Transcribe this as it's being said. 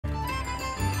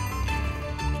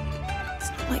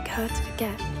like her to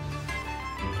forget.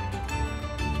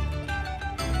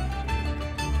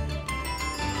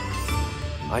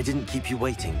 I didn't keep you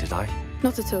waiting, did I?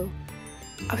 Not at all.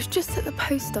 I was just at the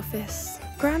post office.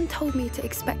 Gran told me to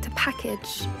expect a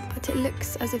package, but it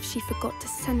looks as if she forgot to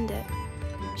send it.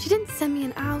 She didn't send me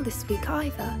an owl this week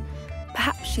either.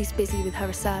 Perhaps she's busy with her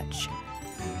research.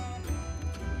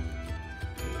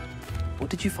 What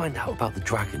did you find out about the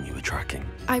dragon you were tracking?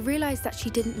 I realised that she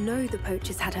didn't know the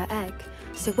poachers had her egg,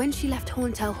 so when she left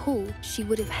Horntail Hall, she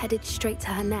would have headed straight to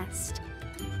her nest.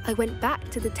 I went back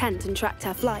to the tent and tracked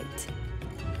her flight.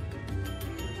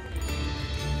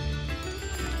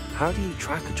 How do you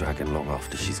track a dragon long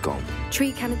after she's gone?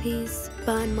 Tree canopies,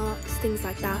 burn marks, things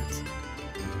like that.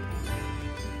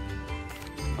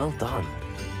 Well done.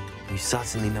 You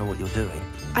certainly know what you're doing.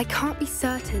 I can't be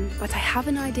certain, but I have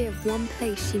an idea of one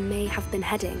place she may have been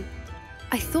heading.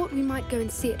 I thought we might go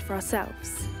and see it for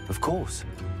ourselves. Of course.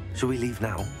 Shall we leave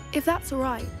now? If that's all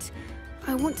right.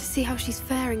 I want to see how she's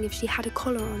faring if she had a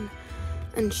collar on.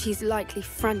 And she's likely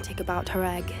frantic about her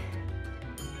egg.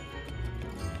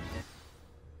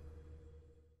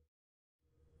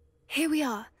 Here we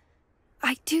are.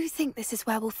 I do think this is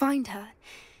where we'll find her.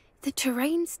 The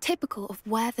terrain's typical of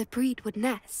where the breed would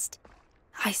nest.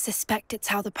 I suspect it's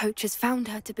how the poachers found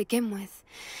her to begin with.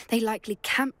 They likely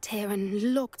camped here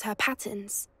and logged her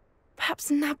patterns.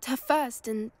 Perhaps nabbed her first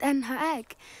and then her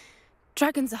egg.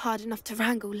 Dragons are hard enough to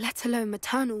wrangle, let alone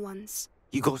maternal ones.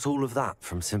 You got all of that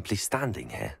from simply standing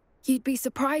here? You'd be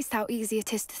surprised how easy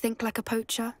it is to think like a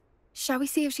poacher. Shall we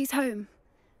see if she's home?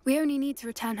 We only need to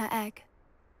return her egg.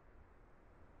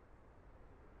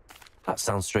 That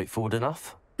sounds straightforward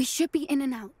enough. We should be in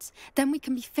and out. Then we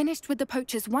can be finished with the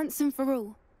poachers once and for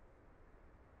all.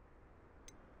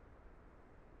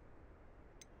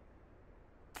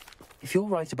 If you're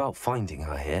right about finding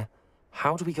her here,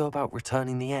 how do we go about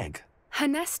returning the egg? Her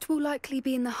nest will likely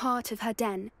be in the heart of her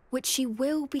den, which she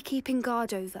will be keeping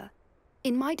guard over.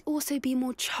 It might also be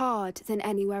more charred than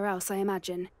anywhere else, I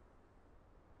imagine.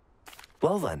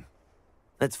 Well then,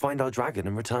 let's find our dragon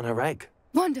and return her egg.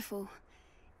 Wonderful.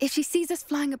 If she sees us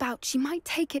flying about, she might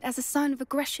take it as a sign of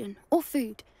aggression or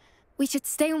food. We should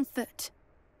stay on foot.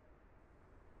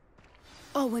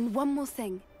 Oh, and one more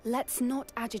thing. Let's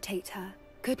not agitate her.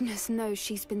 Goodness knows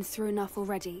she's been through enough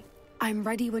already. I'm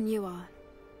ready when you are.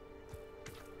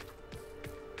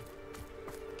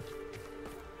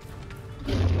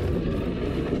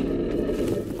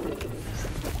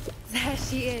 There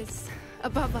she is,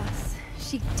 above us.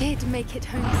 She did make it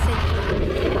home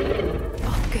safely.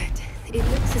 Oh, good. It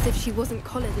looks as if she wasn't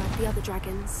collared like the other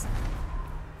dragons.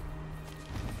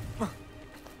 Poor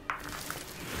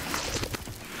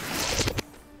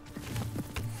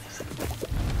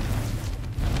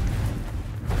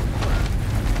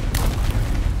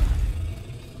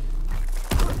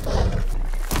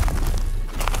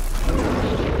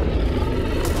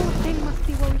thing must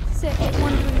be worried sick,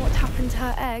 wondering what happened to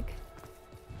her egg.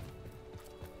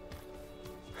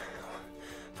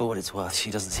 For what it's worth, she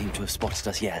doesn't seem to have spotted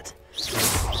us yet. Let's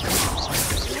hope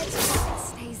it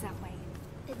stays that way.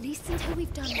 At least until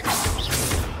we've done it.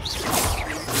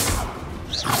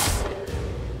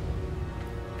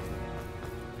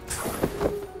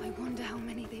 I wonder how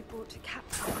many they brought to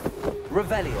capture.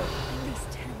 Revelio. At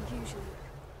least 10 usually.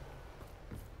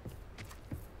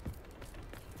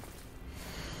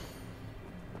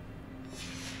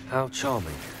 How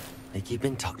charming. They keep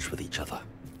in touch with each other.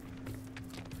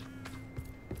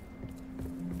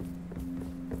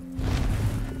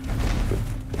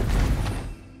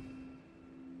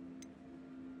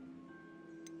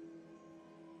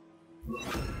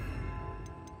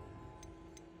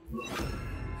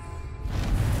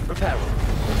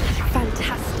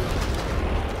 Fantastic.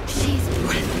 She's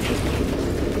breathtaking.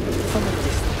 From a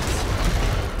distance.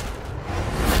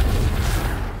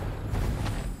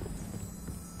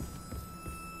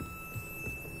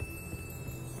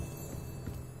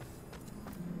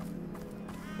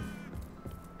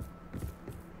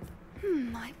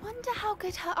 I wonder how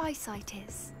good her eyesight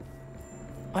is.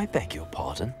 I beg your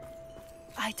pardon?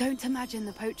 I don't imagine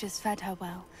the poachers fed her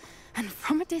well. And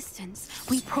from a distance,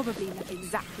 we probably look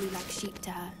exactly like sheep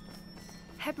to her.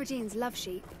 Hebrideans love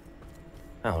sheep.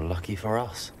 How lucky for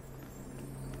us.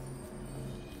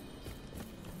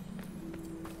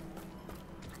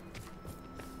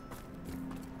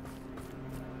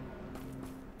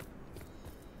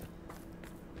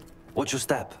 Watch your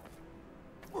step.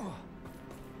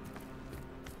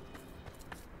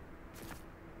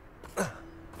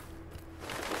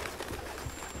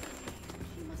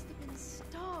 She must have been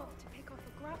starved to pick off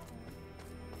a grapple.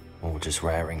 Or just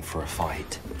raring for a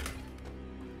fight.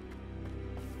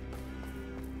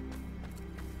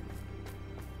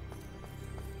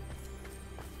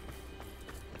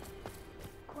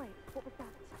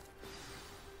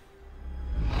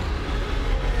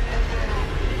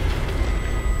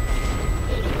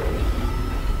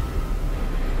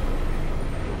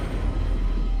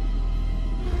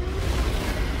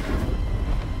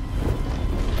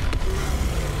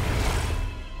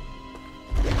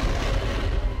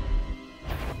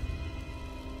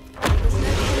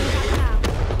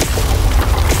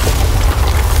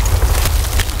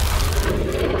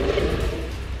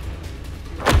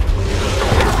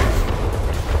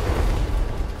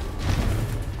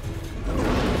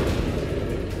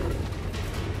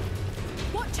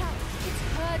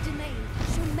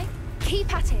 Jermaine. She'll make...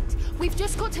 Keep at it. We've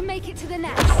just got to make it to the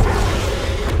nest.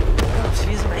 Oh,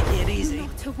 she isn't making it easy.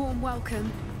 Not a warm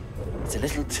welcome. It's a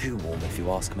little too warm, if you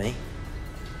ask me.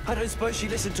 I don't suppose she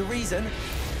listened to reason.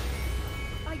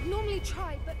 I'd normally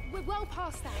try, but we're well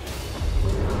past that.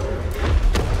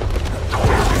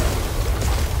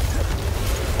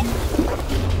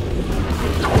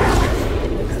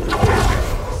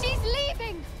 She's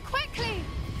leaving! Quickly!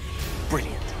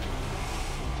 Brilliant.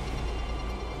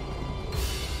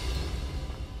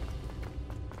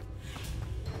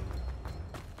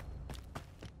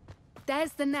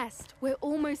 There's the nest. We're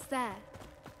almost there.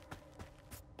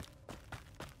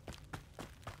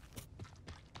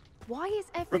 Why is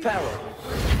everyone... Reparo.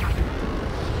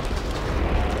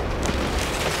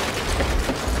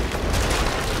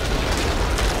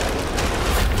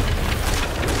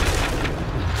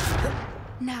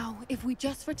 Now, if we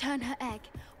just return her egg,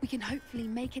 we can hopefully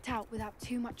make it out without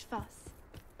too much fuss.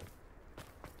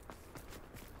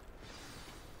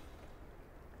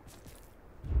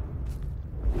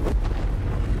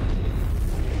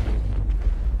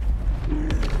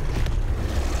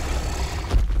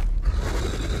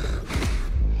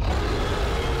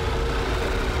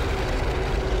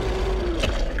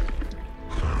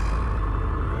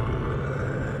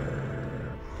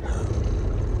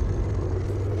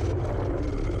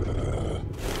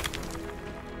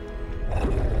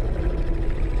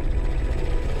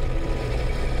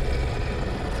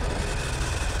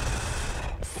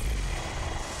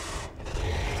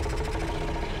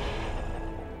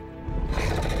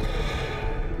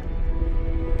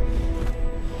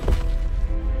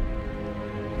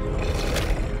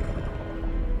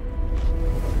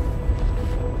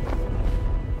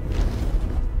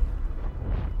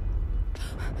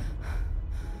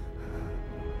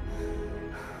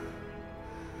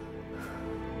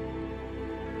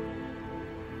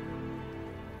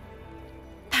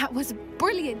 That was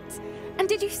brilliant! And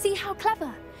did you see how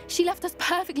clever? She left us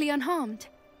perfectly unharmed.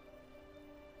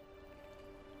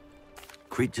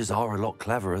 Creatures are a lot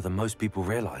cleverer than most people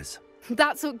realize.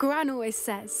 That's what Gran always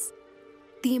says.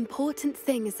 The important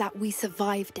thing is that we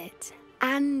survived it,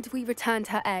 and we returned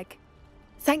her egg.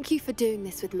 Thank you for doing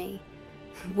this with me.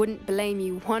 Wouldn't blame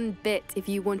you one bit if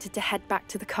you wanted to head back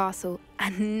to the castle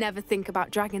and never think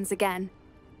about dragons again.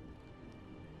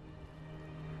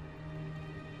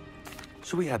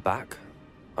 Shall we head back?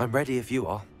 I'm ready if you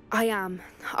are. I am.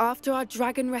 After our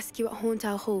dragon rescue at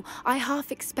Hauntel Hall, I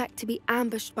half expect to be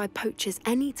ambushed by poachers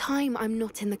any time I'm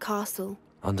not in the castle.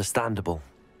 Understandable.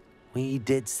 We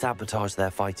did sabotage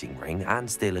their fighting ring and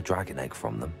steal a dragon egg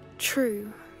from them.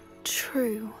 True.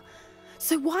 True.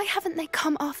 So why haven't they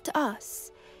come after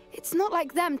us? It's not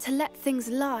like them to let things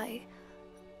lie.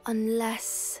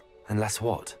 Unless... Unless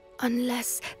what?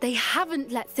 Unless they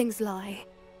haven't let things lie.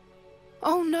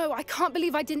 Oh no, I can't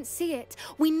believe I didn't see it.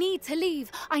 We need to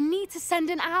leave. I need to send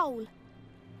an owl.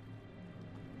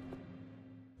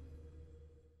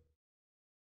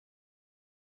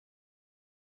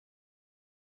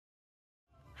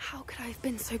 How could I have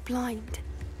been so blind?